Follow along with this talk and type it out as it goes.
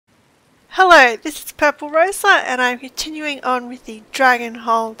Hello, this is Purple Rosa and I'm continuing on with the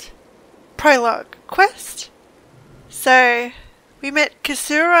Dragonhold prologue quest. So, we met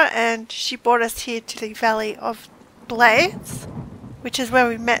Kasura and she brought us here to the Valley of Blades, which is where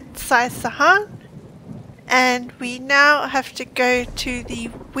we met Sai and we now have to go to the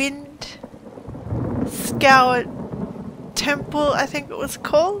Wind Scour Temple, I think it was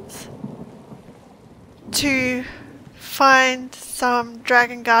called, to find some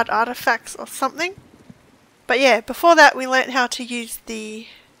Dragonguard artifacts or something. But yeah, before that we learnt how to use the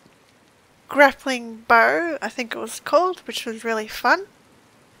grappling bow, I think it was called, which was really fun.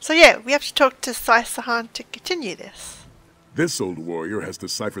 So yeah, we have to talk to Sai to continue this. This old warrior has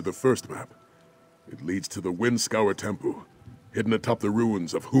deciphered the first map. It leads to the Wind Scour Temple, hidden atop the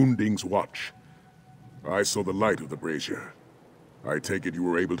ruins of Hunding's Watch. I saw the light of the brazier. I take it you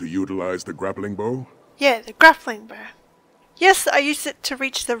were able to utilize the grappling bow? Yeah, the grappling bow. Yes, I used it to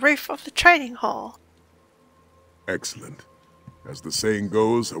reach the roof of the training hall. Excellent. As the saying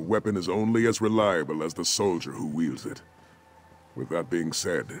goes, a weapon is only as reliable as the soldier who wields it. With that being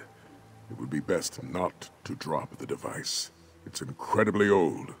said, it would be best not to drop the device. It's incredibly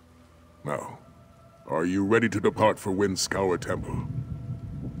old. Now, are you ready to depart for Wind Scour Temple?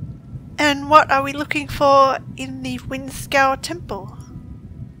 And what are we looking for in the Wind Scour Temple?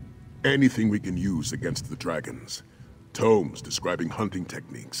 Anything we can use against the dragons. Tomes describing hunting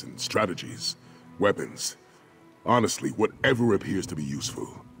techniques and strategies. Weapons. Honestly, whatever appears to be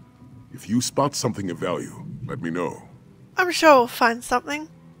useful. If you spot something of value, let me know. I'm sure we'll find something.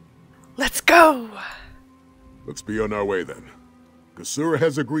 Let's go! Let's be on our way then. Kasura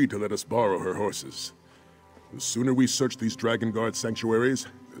has agreed to let us borrow her horses. The sooner we search these Dragonguard Sanctuaries,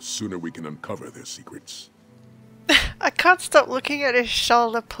 the sooner we can uncover their secrets. I can't stop looking at his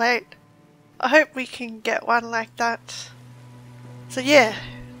shoulder plate. I hope we can get one like that. So yeah,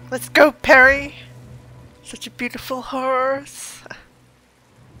 let's go, Perry. Such a beautiful horse.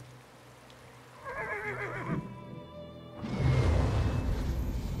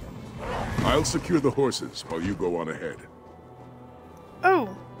 I'll secure the horses while you go on ahead.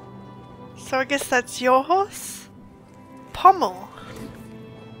 Oh, so I guess that's your horse? Pommel.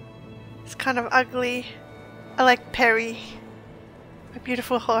 It's kind of ugly. I like Perry. A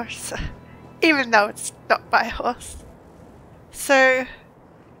beautiful horse. Even though it's not my horse. So,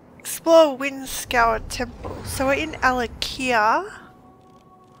 explore Wind Scour Temple. So we're in Alakia.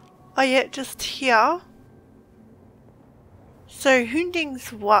 Oh yeah, just here. So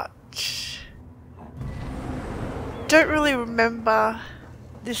Hunding's Watch. Don't really remember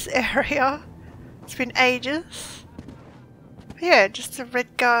this area. It's been ages. But yeah, just a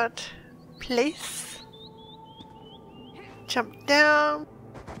Redguard place. Jump down.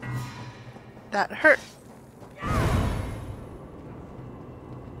 That hurt.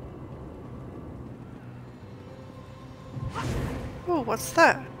 Oh, what's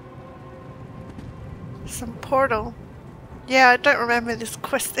that? Some portal. Yeah, I don't remember this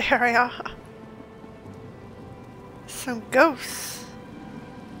quest area. Some ghosts.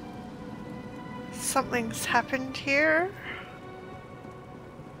 Something's happened here.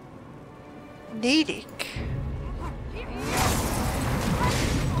 Nedic.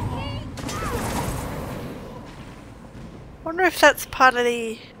 Wonder if that's part of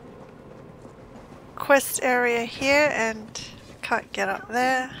the quest area here and can't get up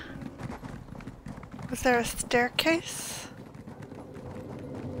there. Was there a staircase?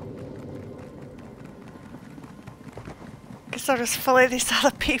 Guess I'll just follow these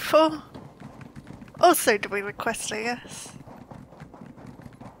other people. Also doing the quest, I guess.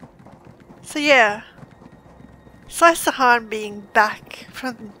 So yeah, Sai being back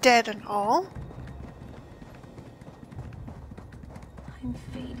from the dead and all. I'm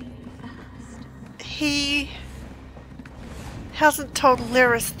fading fast. He hasn't told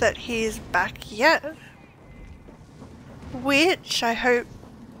Lyris that he is back yet. Which I hope,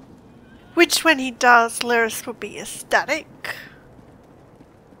 when he does, Lyris will be ecstatic.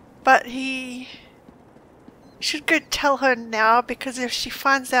 But he should go tell her now, because if she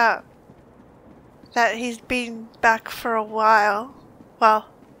finds out that he's been back for a while, well,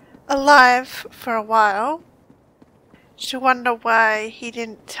 alive for a while, she'll wonder why he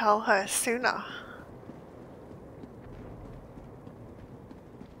didn't tell her sooner.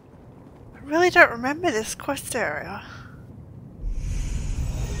 I really don't remember this quest area.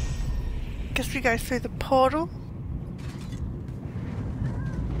 Guess we go through the portal.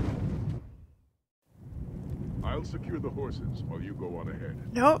 I'll secure the horses while you go on ahead.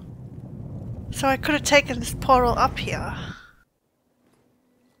 Nope. So I could have taken this portal up here.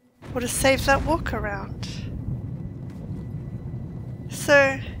 Would have saved that walk around.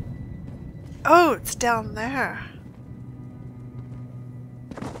 So, Oh, it's down there.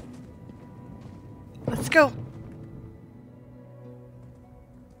 Let's go.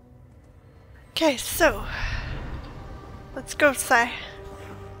 Okay, so let's go, Sai.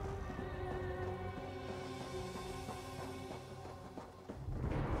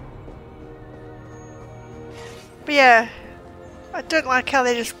 But yeah, I don't like how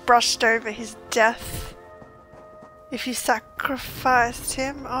they just brushed over his death. If you sacrificed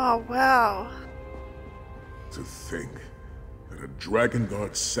him, oh wow. To think that a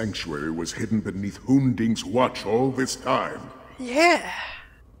Dragonguard Sanctuary was hidden beneath Hunding's watch all this time. Yeah.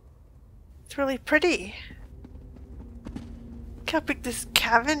 It's really pretty. Look how big this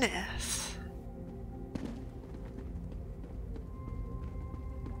cavern is.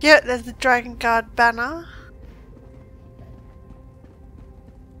 Yeah, there's the Dragonguard banner.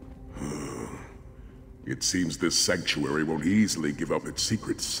 It seems this sanctuary won't easily give up its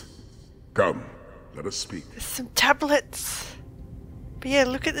secrets. Come, let us speak. There's some tablets. But yeah,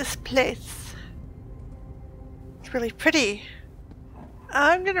 look at this place. It's really pretty.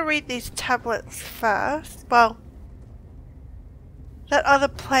 I'm gonna read these tablets first. Well, let other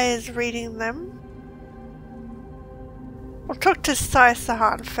players reading them. We'll talk to Sai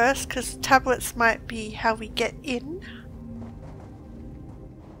Sahan first, because tablets might be how we get in.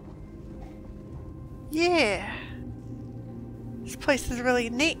 Yeah. This place is really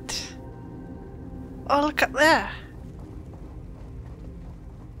neat. Oh, look up there.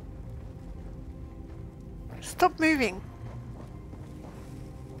 Stop moving.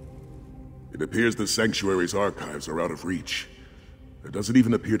 It appears the sanctuary's archives are out of reach. There doesn't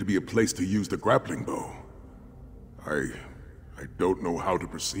even appear to be a place to use the grappling bow. I don't know how to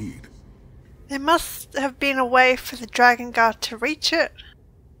proceed. There must have been a way for the Dragonguard to reach it.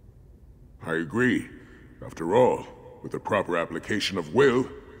 I agree. After all, with the proper application of will,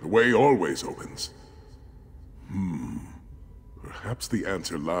 the way always opens. Perhaps the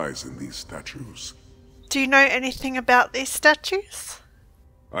answer lies in these statues. Do you know anything about these statues?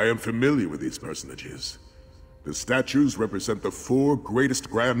 I am familiar with these personages. The statues represent the 4 greatest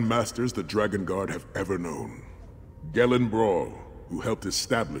Grand Masters the Dragonguard have ever known. Gellin Brawl, who helped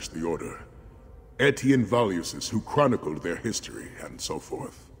establish the Order. Etienne Valusis, who chronicled their history, and so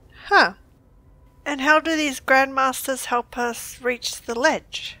forth. Huh. And how do these Grandmasters help us reach the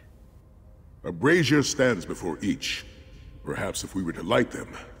ledge? A brazier stands before each. Perhaps if we were to light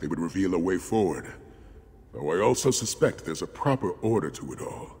them, they would reveal a way forward. Though I also suspect there's a proper order to it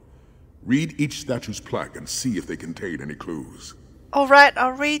all. Read each statue's plaque and see if they contain any clues. Alright,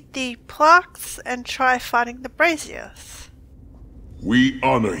 I'll read the plaques and try finding the braziers. We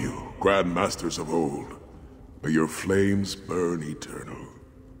honor you, Grand Masters of old. May your flames burn eternal.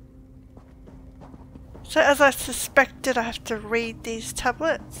 So as I suspected, I have to read these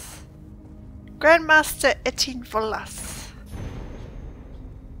tablets. Grandmaster Etienne Volas.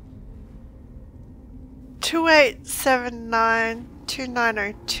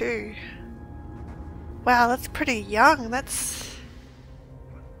 2879-2902. Wow, that's pretty young. That's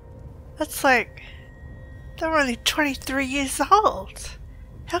like... they're only 23 years old.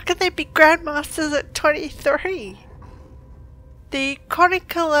 How can they be Grandmasters at 23? The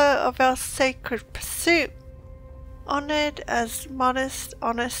chronicler of our sacred pursuit, honored as modest,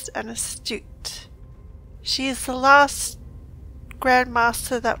 honest, and astute. She is the last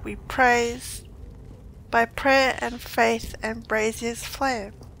Grandmaster that we praise by prayer and faith and brazier's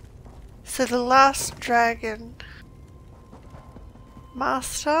flame. So the last Dragon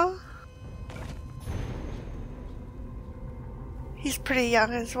Master, he's pretty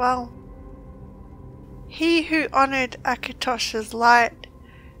young as well. He who honored Akatosh's light,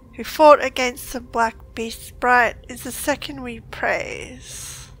 who fought against the Black Beast's bright, is the second we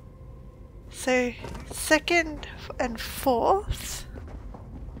praise. So, second and fourth.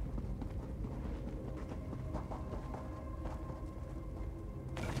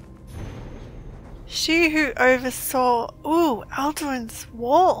 She who oversaw, Alduin's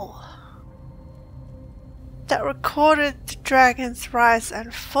wall, that recorded the dragon's rise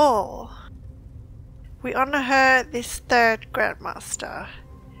and fall. We honor her, this third Grandmaster.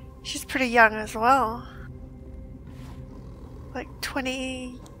 She's pretty young as well. Like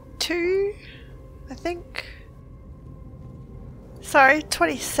 22, I think. Sorry,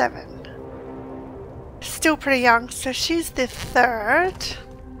 27. Still pretty young, so she's the third.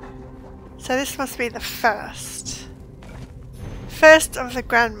 So this must be the first. First of the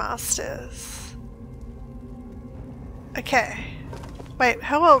Grandmasters. Okay. Wait,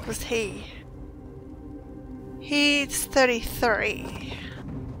 how old was he? He's 33.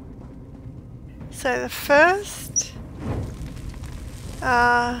 So the first...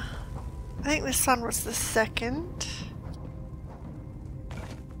 I think this one was the second.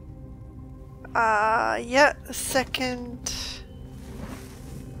 Yeah, the second.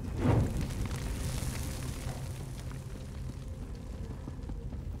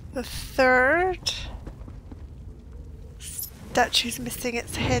 The third. Statue's missing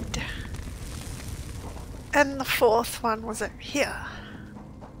its head. And the fourth one was over here.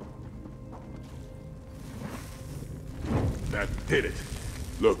 That did it.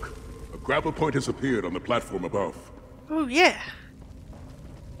 Look, a grapple point has appeared on the platform above. Oh yeah.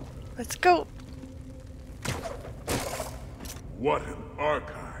 Let's go. What an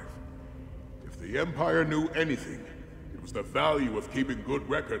archive. If the Empire knew anything, it was the value of keeping good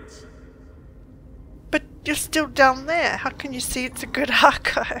records. But you're still down there. How can you see it's a good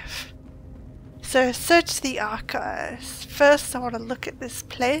archive? So search the archives. First I want to look at this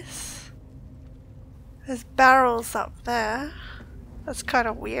place. There's barrels up there. That's kind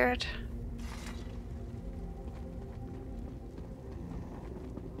of weird.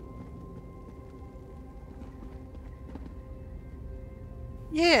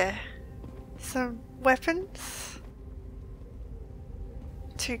 Yeah, some weapons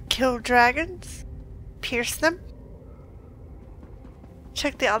to kill dragons, pierce them.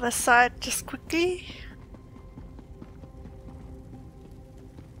 Check the other side just quickly.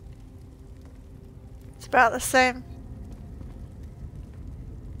 It's about the same.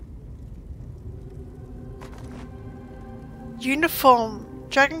 Uniform,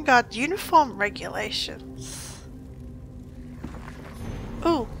 Dragonguard uniform regulations.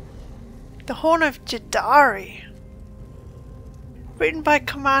 Ooh, the Horn of Jadari. Written by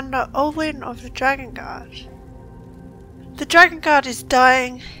Commander Olin of the Dragonguard. The Dragonguard is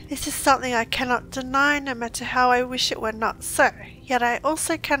dying. This is something I cannot deny, no matter how I wish it were not so. Yet I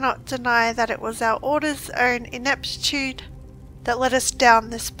also cannot deny that it was our Order's own ineptitude that led us down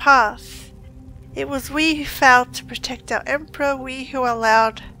this path. It was we who failed to protect our Emperor, we who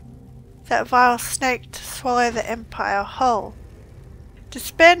allowed that vile snake to swallow the Empire whole.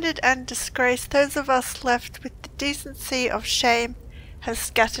 Disbanded and disgraced, those of us left with the decency of shame have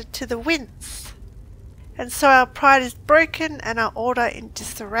scattered to the winds. And so our pride is broken and our order in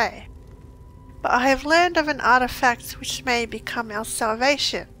disarray. But I have learned of an artifact which may become our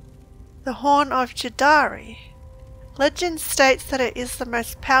salvation. The Horn of Jadari. Legend states that it is the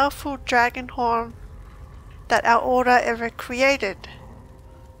most powerful dragon horn that our order ever created.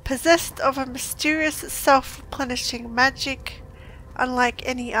 Possessed of a mysterious self-replenishing magic unlike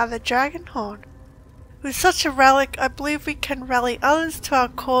any other dragon horn. With such a relic, I believe we can rally others to our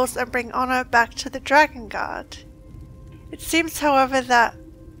cause and bring honor back to the Dragonguard. It seems, however, that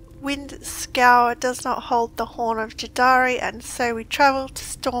Wind Scour does not hold the Horn of Jadari, and so we travel to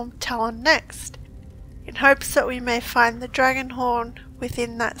Storm Talon next, in hopes that we may find the dragon horn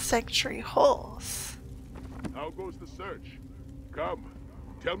within that sanctuary halls. How goes the search? Come,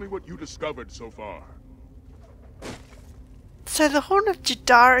 tell me what you discovered so far. So the Horn of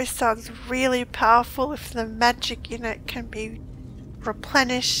Jadari sounds really powerful if the magic in it can be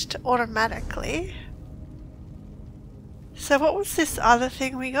replenished automatically. So what was this other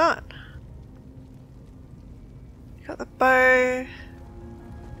thing we got? We got the bow,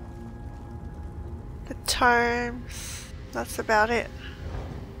 the tomes, that's about it.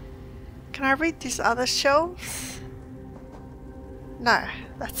 Can I read these other shelves? No,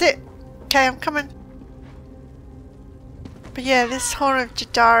 that's it. Okay, I'm coming. But yeah, this Horn of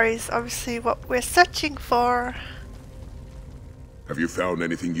Jadari is obviously what we're searching for. Have you found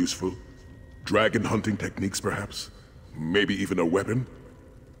anything useful? Dragon hunting techniques, perhaps? Maybe even a weapon?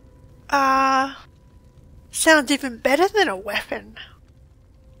 Sounds even better than a weapon.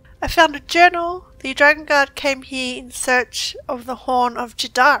 I found a journal. The Dragonguard came here in search of the Horn of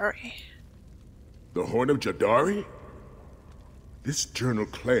Jadari. The Horn of Jadari? This journal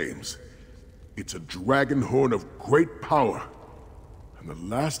claims it's a dragon horn of great power, and the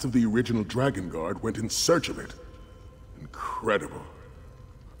last of the original Dragonguard went in search of it. Incredible.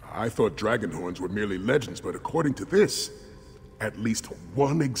 I thought dragon horns were merely legends, but according to this, at least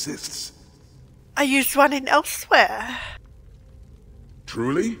one exists. I used one in elsewhere.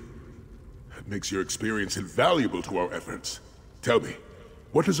 Truly? That makes your experience invaluable to our efforts. Tell me,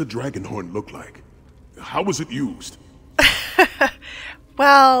 what does a dragon horn look like? How was it used?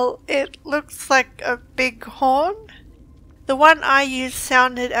 Well, it looks like a big horn. The one I used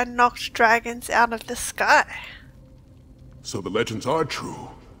sounded and knocked dragons out of the sky. So the legends are true.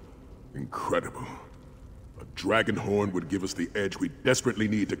 Incredible. A dragon horn would give us the edge we desperately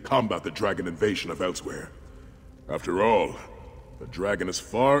need to combat the dragon invasion of elsewhere. After all, the dragon is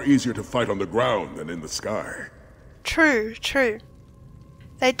far easier to fight on the ground than in the sky. True, true.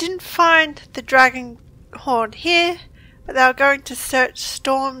 They didn't find the Dragonhold here, but they were going to search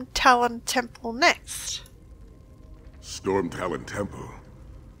Storm Talon Temple next. Storm Talon Temple?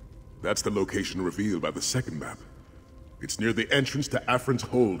 That's the location revealed by the second map. It's near the entrance to Afrin's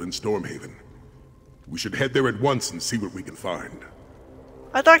Hold in Stormhaven. We should head there at once and see what we can find.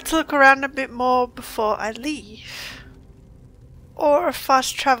 I'd like to look around a bit more before I leave. Or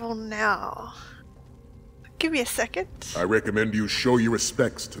fast travel now. Give me a second. I recommend you show your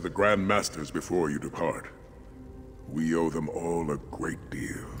respects to the Grand Masters before you depart. We owe them all a great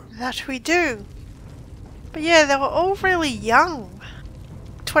deal. That we do. But yeah, they were all really young.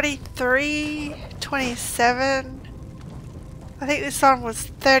 23, 27. I think this one was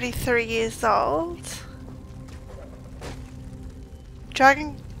 33 years old.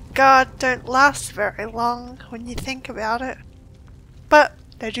 Dragonguard don't last very long when you think about it. But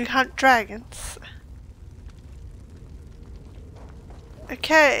they do hunt dragons.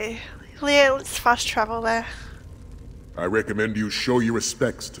 Okay, yeah, let's fast travel there. I recommend you show your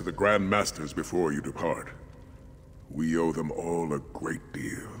respects to the Grand Masters before you depart. We owe them all a great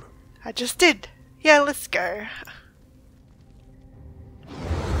deal. I just did. Yeah, let's go.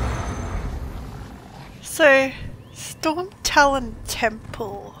 So, Storm Talon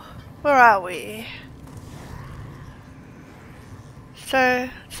Temple. Where are we? So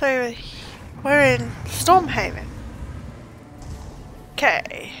we're in Stormhaven.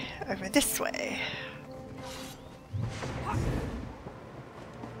 Okay, over this way.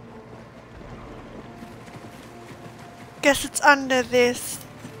 Guess it's under this,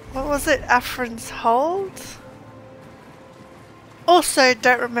 what was it, Afrin's Hold? Also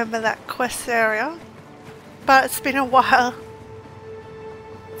don't remember that quest area, but it's been a while.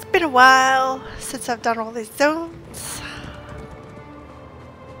 It's been a while since I've done all these zones.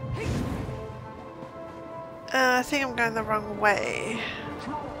 I think I'm going the wrong way.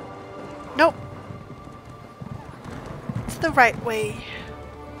 Nope. It's the right way.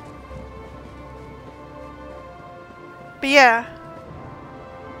 But yeah,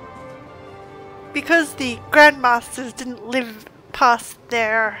 because the Grandmasters didn't live past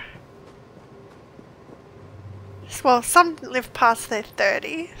their... Well, some didn't live past their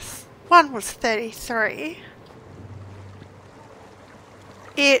 30s. One was 33.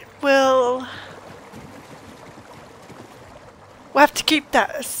 It will... We'll have to keep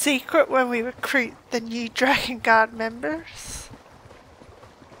that a secret when we recruit the new Dragonguard members.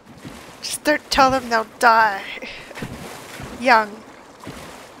 Just don't tell them they'll die young.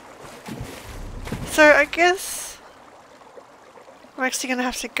 So I guess I'm actually going to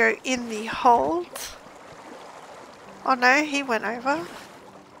have to go in the hold. Oh no, he went over.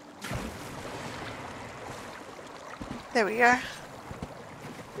 There we go.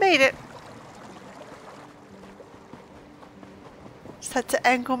 Made it. Just had to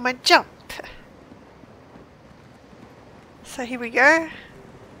angle my jump. So here we go.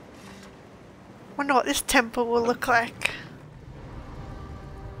 Wonder what this temple will look like.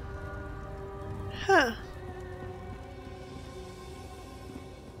 Huh.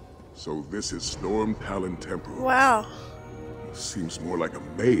 So this is Storm Talon Temple. Wow. Seems more like a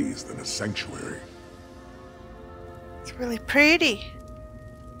maze than a sanctuary. It's really pretty.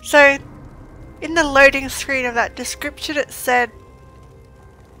 So, in the loading screen of that description it said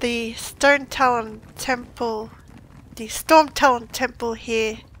the Storm Talon Temple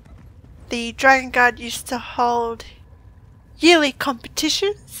here, the Dragonguard used to hold yearly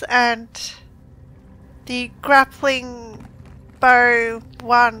competitions, and the grappling bow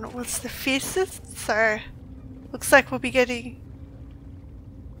one was the fiercest, so looks like we'll be getting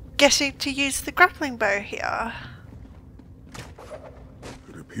to use the grappling bow here.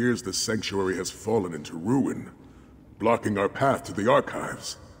 It appears the sanctuary has fallen into ruin, blocking our path to the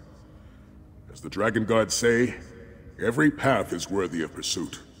archives. As the Dragonguard say, every path is worthy of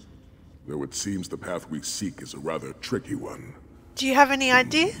pursuit, though it seems the path we seek is a rather tricky one. Do you have any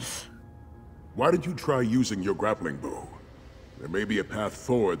ideas? Why don't you try using your grappling bow? There may be a path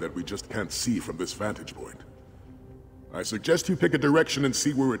forward that we just can't see from this vantage point. I suggest you pick a direction and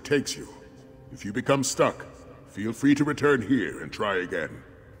see where it takes you. If you become stuck, feel free to return here and try again.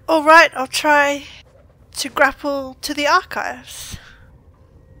 Alright, I'll try to grapple to the archives.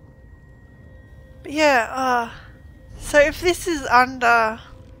 But yeah, so if this is under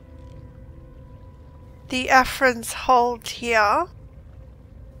the Afrin's Hold here,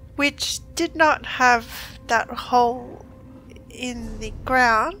 which did not have that hole in the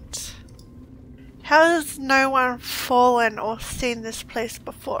ground, how has no one fallen or seen this place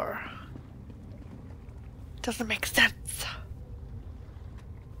before? Doesn't make sense.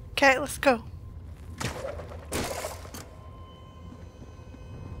 Okay, let's go.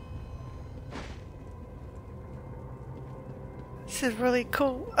 This is really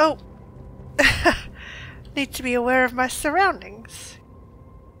cool. Oh! Need to be aware of my surroundings.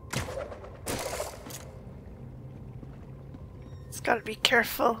 It's gotta be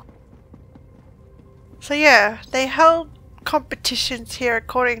careful. So yeah, they held competitions here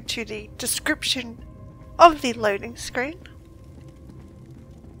according to the description of the loading screen.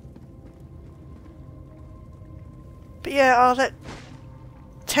 But yeah, oh, that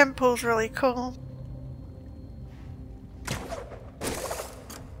temple's really cool.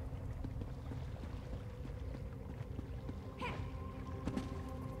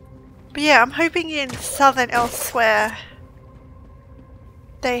 But yeah, I'm hoping in Southern Elsewhere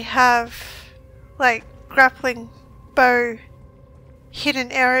they have like grappling bow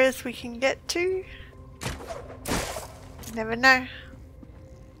hidden areas we can get to. You never know.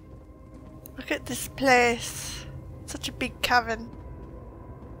 Look at this place. Such a big cavern.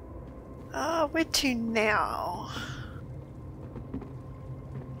 Oh, where to now?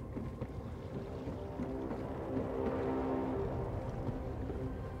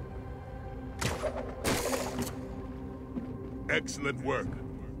 Excellent work.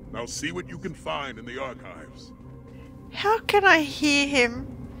 Now see what you can find in the archives. How can I hear him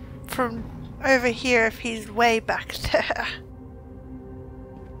from over here if he's way back there?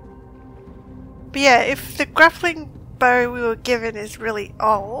 But yeah, if the grappling bow we were given is really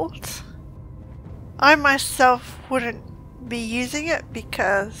old, I myself wouldn't be using it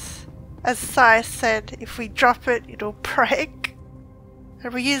because, as Sai said, if we drop it, it'll break.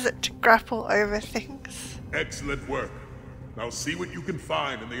 And we use it to grapple over things. Excellent work. Now see what you can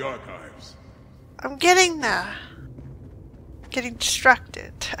find in the archives. I'm getting there. Getting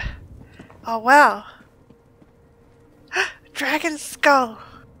distracted. Oh wow. Dragon skull.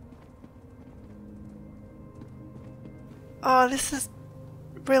 Oh, this is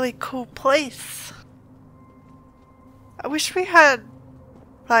a really cool place. I wish we had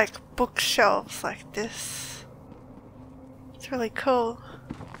like bookshelves like this. It's really cool.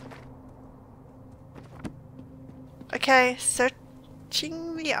 Okay,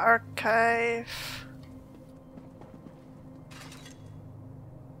 searching the archive.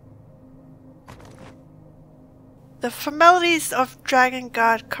 The formalities of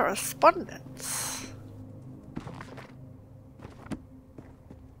Dragonguard correspondence.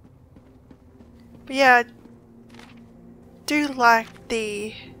 But yeah, I do like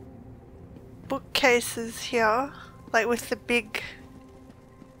the bookcases here, like with the big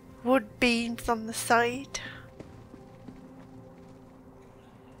wood beams on the side.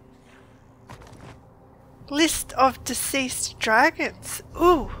 List of deceased dragons.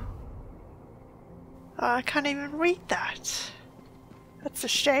 Ooh. I can't even read that. That's a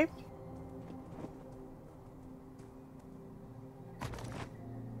shame.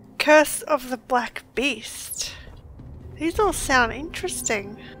 Curse of the Black Beast. These all sound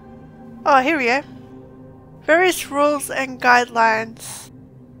interesting. Oh, here we go. Various rules and guidelines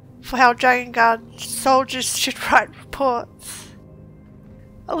for how Dragonguard soldiers should write reports.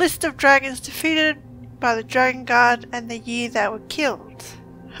 A list of dragons defeated by the Dragonguard and the year they were killed.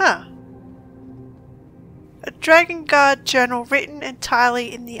 Huh. A Dragonguard journal written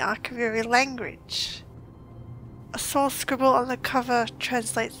entirely in the Archivary language. A small scribble on the cover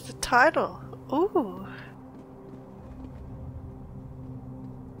translates the title. Ooh.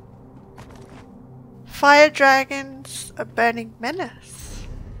 Fire dragons, a burning menace.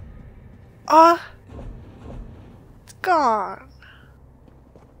 Oh, it's gone.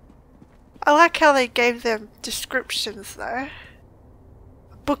 I like how they gave them descriptions though.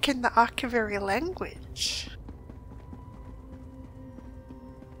 A book in the Archivary language.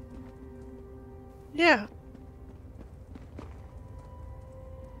 Yeah.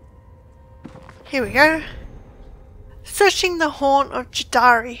 Here we go. Searching the Horn of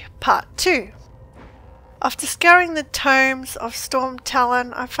Jadari, Part 2. After scouring the tomes of Storm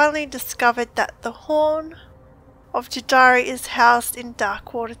Talon, I finally discovered that the Horn of Jadari is housed in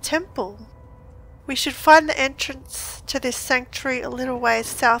Darkwater Temple. We should find the entrance to this sanctuary a little ways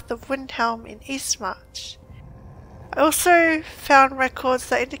south of Windhelm in Eastmarch. I also found records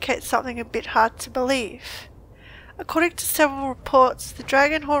that indicate something a bit hard to believe. According to several reports, the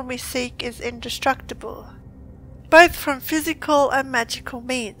dragon horn we seek is indestructible, both from physical and magical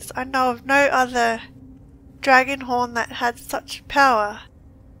means. I know of no other dragon horn that had such power.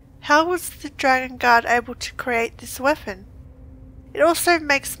 How was the Dragonguard able to create this weapon? It also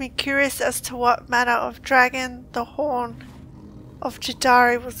makes me curious as to what manner of dragon the horn of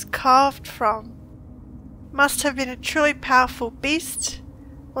Jadari was carved from. Must have been a truly powerful beast.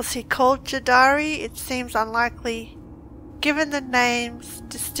 Was he called Jadari? It seems unlikely, given the name's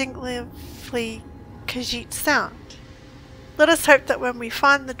distinctively Khajiit sound. Let us hope that when we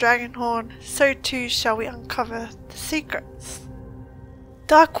find the dragon horn, so too shall we uncover the secrets.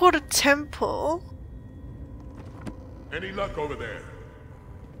 Darkwater Temple. Any luck over there?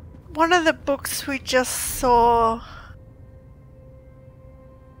 One of the books we just saw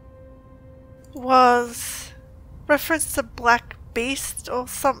was reference to Black Beast or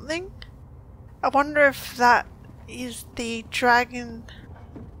something. I wonder if that is the dragon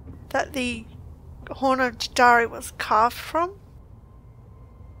that the Horn of Jadari was carved from.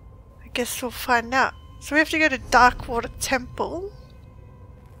 I guess we'll find out. So we have to go to Darkwater Temple.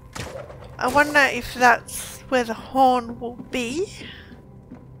 I wonder if that's where the horn will be.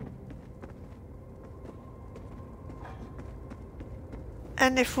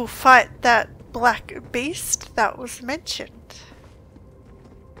 And if we'll fight that black beast that was mentioned.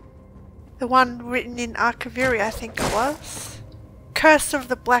 The one written in Archiviri, I think it was. Curse of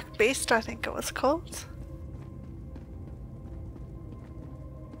the Black Beast, I think it was called.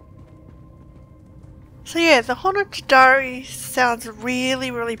 So yeah, the Horn of Jadari sounds really,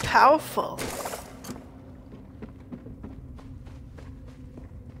 really powerful.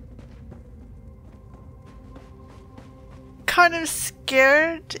 Kind of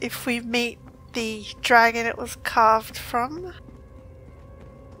scared if we meet the dragon it was carved from.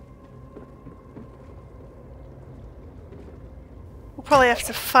 We'll probably have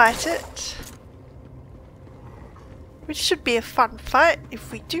to fight it. Which should be a fun fight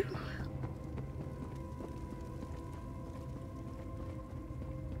if we do.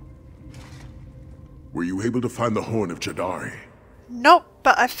 Were you able to find the Horn of Jadari? Nope,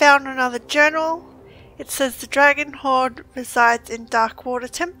 but I found another journal. It says the Dragonhold resides in Darkwater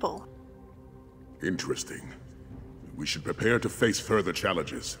Temple. Interesting. We should prepare to face further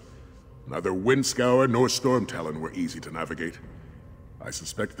challenges. Neither Windscour nor Stormtalon were easy to navigate. I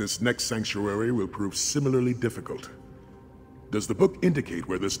suspect this next sanctuary will prove similarly difficult. Does the book indicate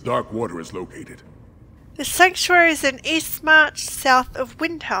where this dark water is located? The sanctuary is in Eastmarch, south of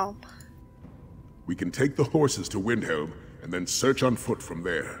Windhelm. We can take the horses to Windhelm and then search on foot from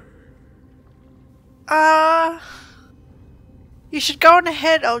there. You should go on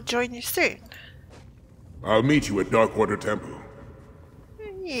ahead, I'll join you soon. I'll meet you at Darkwater Temple.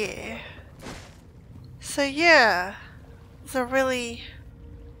 Yeah. So yeah, it's a really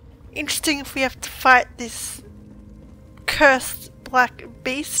interesting if we have to fight this cursed black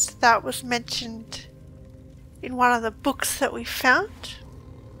beast that was mentioned in one of the books that we found.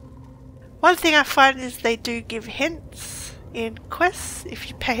 One thing I find is they do give hints in quests if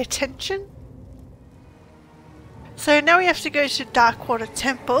you pay attention. So now we have to go to Darkwater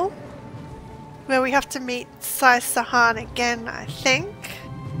Temple, where we have to meet Sai Sahan again, I think.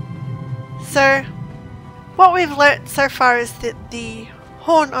 So, what we've learnt so far is that the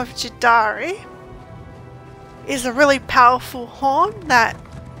Horn of Jadari is a really powerful horn that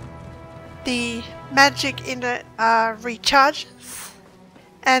the magic in it recharges,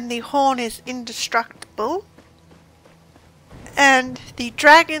 and the horn is indestructible. And the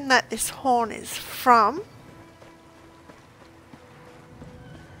dragon that this horn is from,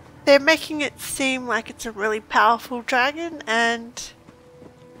 they're making it seem like it's a really powerful dragon, and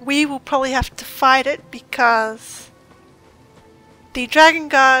we will probably have to fight it because the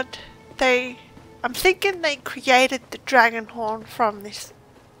Dragonguard, I'm thinking they created the dragon horn from this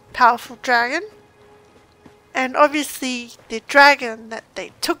powerful dragon. And obviously the dragon that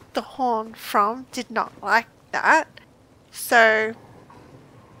they took the horn from did not like that. So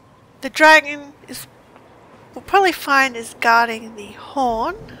the dragon we'll probably find is guarding the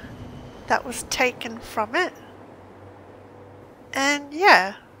horn that was taken from it. And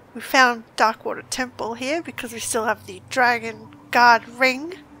yeah, we found Darkwater Temple here because we still have the Dragon Guard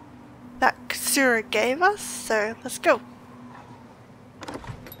ring that Kasura gave us, so let's go.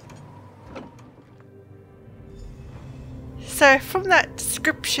 So from that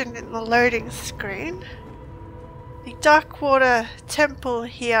description in the loading screen, the Darkwater Temple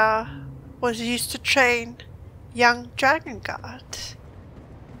here was used to train young Dragonguard,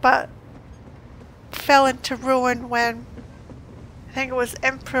 but fell into ruin when I think it was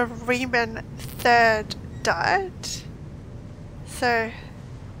Emperor Riemann III died. So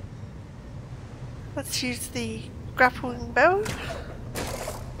let's use the grappling bow.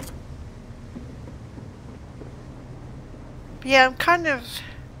 But yeah, I'm kind of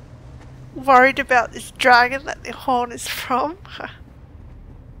worried about this dragon that the horn is from.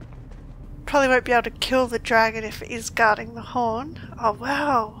 Probably won't be able to kill the dragon if it is guarding the horn. Oh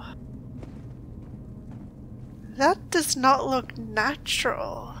wow. That does not look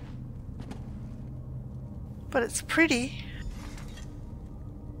natural. But it's pretty.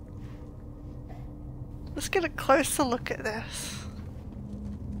 Let's get a closer look at this.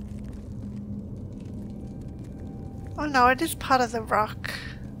 Oh no, it is part of the rock.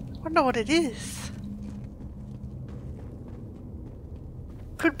 I don't know what it is.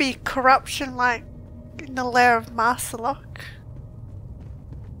 Could be corruption like in the lair of Masterlock.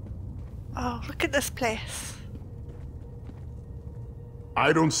 Oh, look at this place.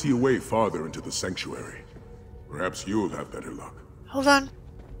 I don't see a way farther into the sanctuary. Perhaps you'll have better luck. Hold on.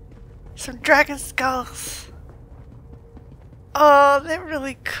 Some dragon skulls. Oh, they're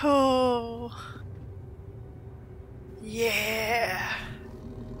really cool. Yeah.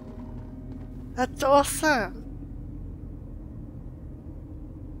 That's awesome.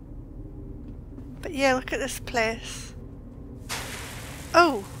 But yeah, look at this place.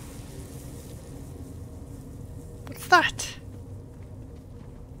 Oh. What's that?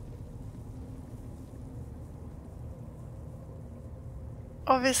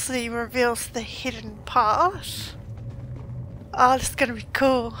 Obviously reveals the hidden path. Oh, this is gonna be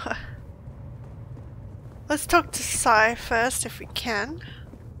cool. Let's talk to Sai first if we can.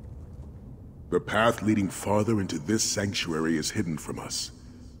 The path leading farther into this sanctuary is hidden from us.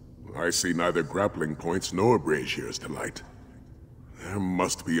 I see neither grappling points nor braziers to light. There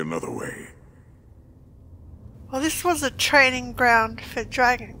must be another way. Well, this was a training ground for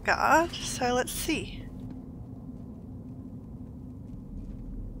Dragonguard, so let's see.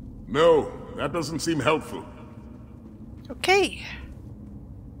 No, that doesn't seem helpful. Okay.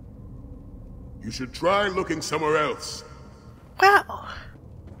 You should try looking somewhere else. Wow.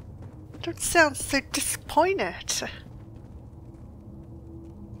 Don't sound so disappointed.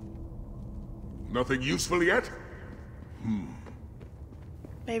 Nothing useful yet?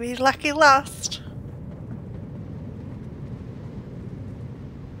 Maybe lucky last.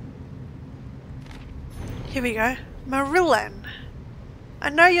 Here we go. Marilyn. I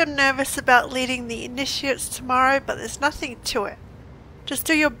know you're nervous about leading the initiates tomorrow, but there's nothing to it. Just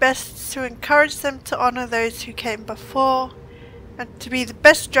do your best to encourage them to honor those who came before, and to be the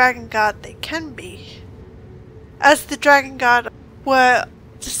best Dragonguard they can be. As the Dragonguard were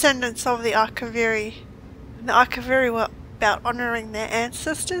descendants of the Archiviri, and the Archiviri were about honoring their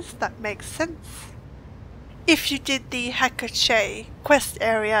ancestors, that makes sense. If you did the Hakache quest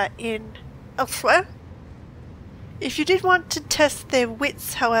area in elsewhere. If you did want to test their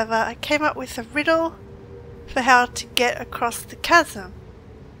wits, however, I came up with a riddle for how to get across the chasm.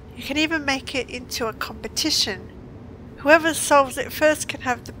 You can even make it into a competition. Whoever solves it first can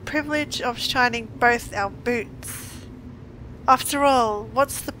have the privilege of shining both our boots. After all,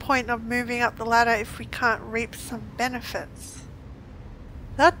 what's the point of moving up the ladder if we can't reap some benefits?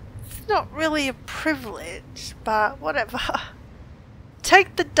 That's not really a privilege, but whatever.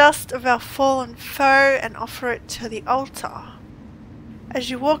 Take the dust of our fallen foe and offer it to the altar. As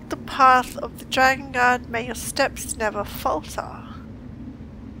you walk the path of the Dragonguard, may your steps never falter.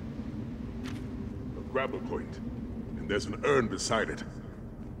 A grapple point, and there's an urn beside it.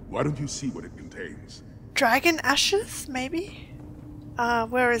 Why don't you see what it contains? Dragon ashes, maybe?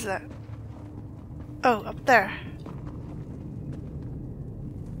 Where is it? Oh, up there.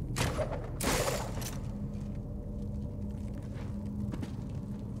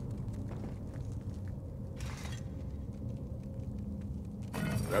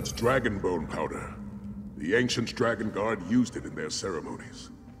 That's dragon bone powder. The ancient Dragonguard used it in their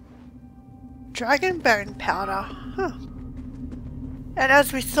ceremonies. Dragon bone powder, huh. And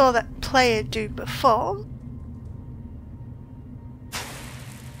as we saw that player do before...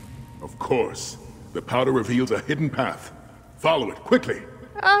 Of course. The powder reveals a hidden path. Follow it, quickly!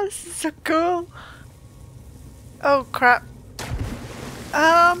 Oh, this is so cool. Oh, crap.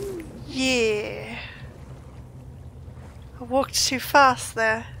 Yeah. I walked too fast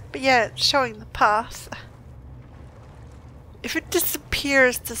there. But yeah, it's showing the path. If it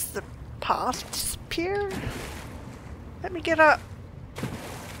disappears, does the path disappear? Let me get up.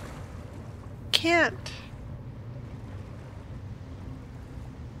 Can't.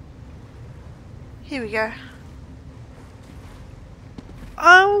 Here we go.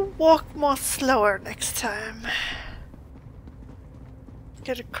 I'll walk more slower next time.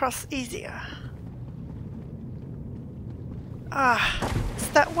 Get across easier. Ah, it's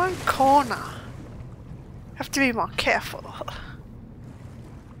that one corner. Have to be more careful.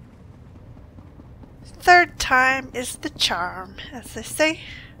 Third time is the charm, as they say.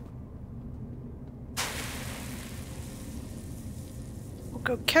 We'll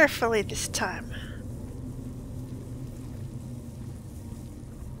go carefully this time.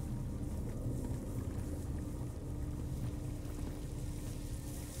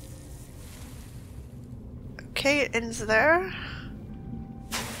 Okay, it ends there.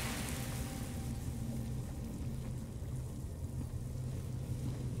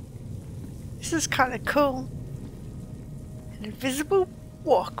 This is kind of cool. An invisible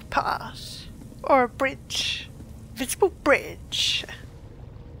walk path. Or a bridge. Invisible bridge.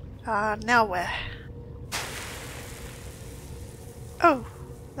 Now where? Oh,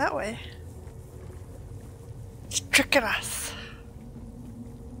 that way. It's tricking us.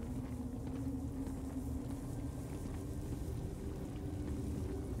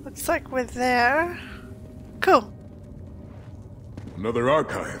 Looks like we're there. Cool. Another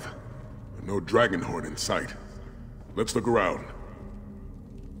archive. No Dragonhorn in sight. Let's look around.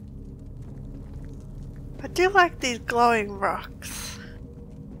 I do like these glowing rocks,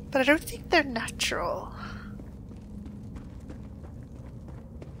 but I don't think they're natural.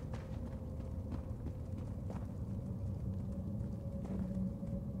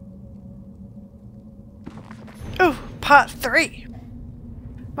 Oh, part 3.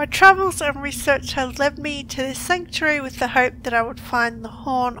 My travels and research have led me to this sanctuary with the hope that I would find the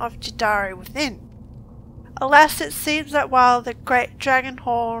Horn of Jadari within. Alas, it seems that while the great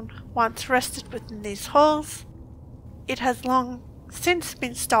Dragonhorn once rested within these halls, it has long since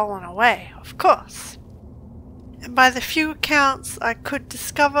been stolen away, of course. And by the few accounts I could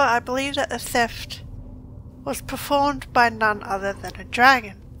discover, I believe that the theft was performed by none other than a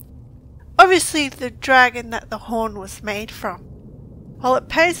dragon. Obviously the dragon that the horn was made from. While it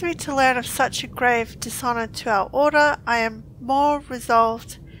pains me to learn of such a grave dishonour to our order, I am more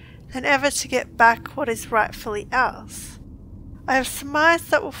resolved than ever to get back what is rightfully ours. I have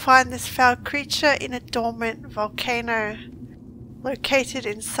surmised that we'll find this foul creature in a dormant volcano located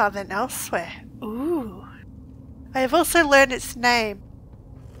in southern elsewhere. Ooh. I have also learned its name,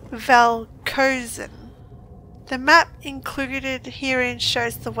 Velkozin. The map included herein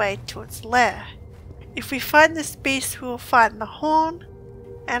shows the way to its lair. If we find this beast, we will find the horn,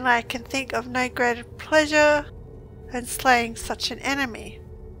 and I can think of no greater pleasure than slaying such an enemy.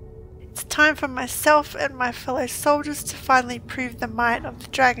 It's time for myself and my fellow soldiers to finally prove the might of the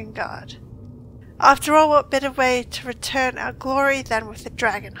Dragonguard. After all, what better way to return our glory than with a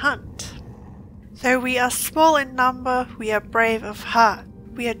dragon hunt? Though we are small in number, we are brave of heart.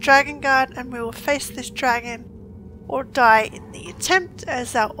 We are Dragonguard, and we will face this dragon or die in the attempt,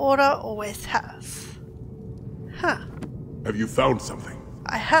 as our order always has. Huh. Have you found something?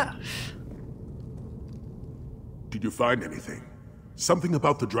 I have. Did you find anything? Something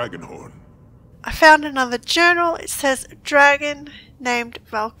about the Dragonhorn? I found another journal. It says a dragon named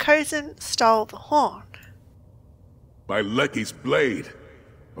Velkozin stole the horn. By Lecky's blade!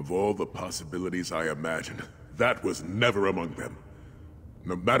 Of all the possibilities I imagined, that was never among them.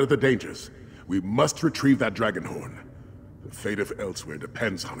 No matter the dangers, we must retrieve that Dragonhorn. The fate of Elsewhere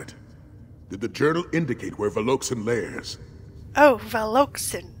depends on it. Did the journal indicate where Veloksin lairs? Oh,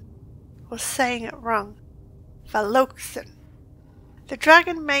 Veloksin. Was saying it wrong. Veloksin. The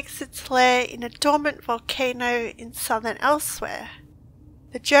dragon makes its lair in a dormant volcano in southern Elsewhere.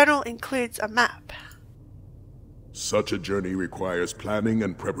 The journal includes a map. Such a journey requires planning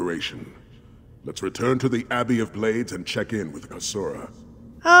and preparation. Let's return to the Abbey of Blades and check in with Kasura.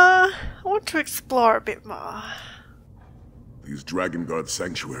 I want to explore a bit more. These Dragonguard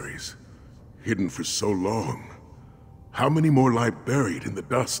Sanctuaries, hidden for so long. How many more lie buried in the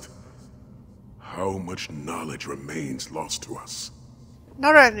dust? How much knowledge remains lost to us?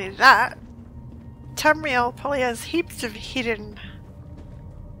 Not only that, Tamriel probably has heaps of hidden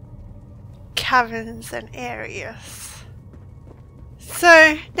caverns and areas.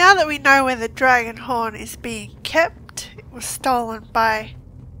 So, now that we know where the Dragonhorn is being kept, it was stolen by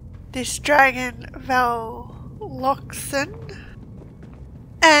this dragon Veloksin,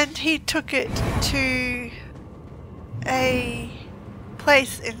 and he took it to a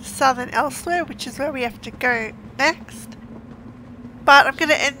place in southern Elsewhere, which is where we have to go next. But I'm going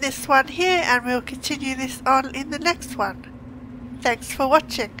to end this one here, and we'll continue this on in the next one. Thanks for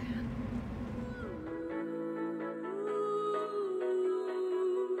watching.